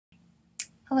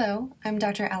Hello, I'm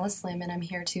Dr. Alice Lim, and I'm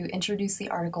here to introduce the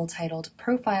article titled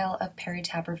Profile of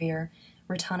Paritaprevir,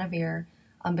 Ritonavir,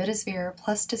 ombitasvir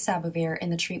plus dasabuvir in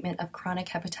the Treatment of Chronic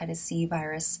Hepatitis C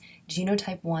Virus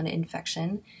Genotype 1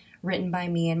 Infection, written by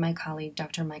me and my colleague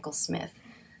Dr. Michael Smith.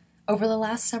 Over the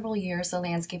last several years, the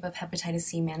landscape of hepatitis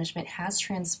C management has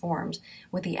transformed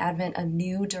with the advent of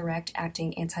new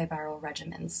direct-acting antiviral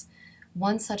regimens.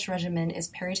 One such regimen is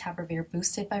paritaprevir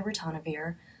boosted by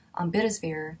ritonavir,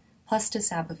 ombitasvir, plus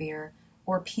dasabuvir,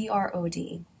 or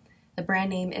PROD. The brand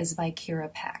name is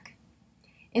Viekira Pak.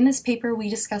 In this paper, we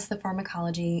discuss the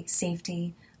pharmacology,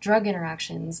 safety, drug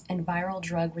interactions, and viral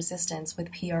drug resistance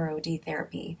with PROD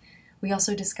therapy. We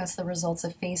also discuss the results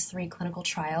of phase 3 clinical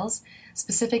trials,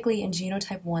 specifically in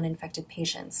genotype 1 infected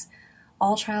patients.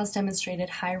 All trials demonstrated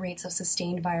high rates of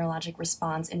sustained virologic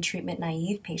response in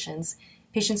treatment-naive patients,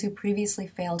 patients who previously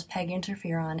failed PEG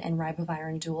interferon and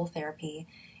ribavirin dual therapy,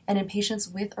 and in patients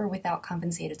with or without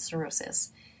compensated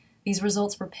cirrhosis. These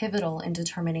results were pivotal in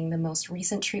determining the most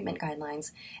recent treatment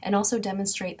guidelines and also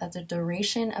demonstrate that the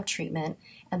duration of treatment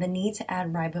and the need to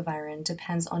add ribavirin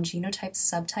depends on genotype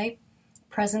subtype,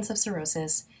 presence of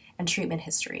cirrhosis, and treatment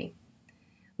history.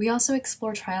 We also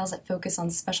explore trials that focus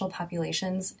on special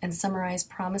populations and summarize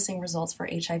promising results for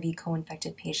HIV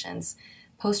co-infected patients,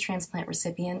 post-transplant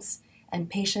recipients, and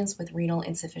patients with renal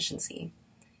insufficiency.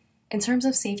 In terms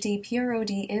of safety, PROD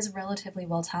is relatively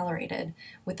well tolerated,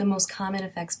 with the most common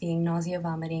effects being nausea,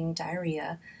 vomiting,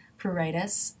 diarrhea,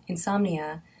 pruritus,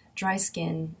 insomnia, dry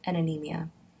skin, and anemia.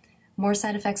 More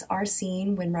side effects are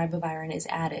seen when ribavirin is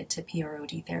added to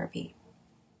PROD therapy.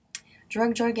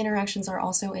 Drug-drug interactions are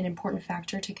also an important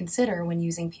factor to consider when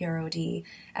using PROD,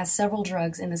 as several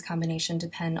drugs in this combination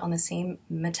depend on the same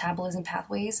metabolism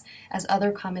pathways as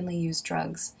other commonly used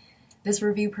drugs. This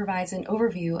review provides an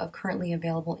overview of currently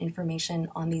available information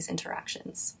on these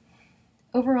interactions.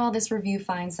 Overall, this review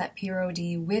finds that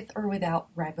PROD with or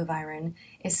without ribavirin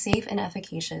is safe and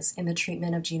efficacious in the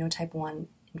treatment of genotype 1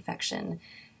 infection.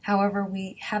 However,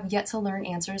 we have yet to learn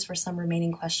answers for some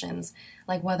remaining questions,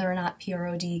 like whether or not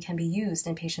PROD can be used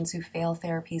in patients who fail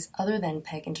therapies other than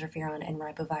PEG interferon and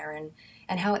ribavirin,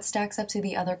 and how it stacks up to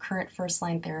the other current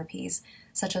first-line therapies,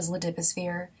 such as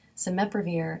ledipasvir,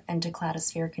 Smith-and-Lim, and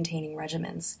decladasvir containing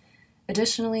regimens.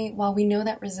 Additionally, while we know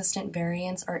that resistant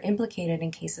variants are implicated in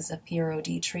cases of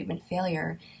PROD treatment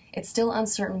failure, it's still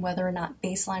uncertain whether or not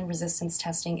baseline resistance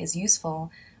testing is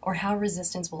useful or how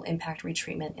resistance will impact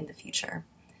retreatment in the future.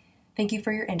 Thank you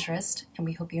for your interest, and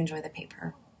we hope you enjoy the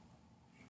paper.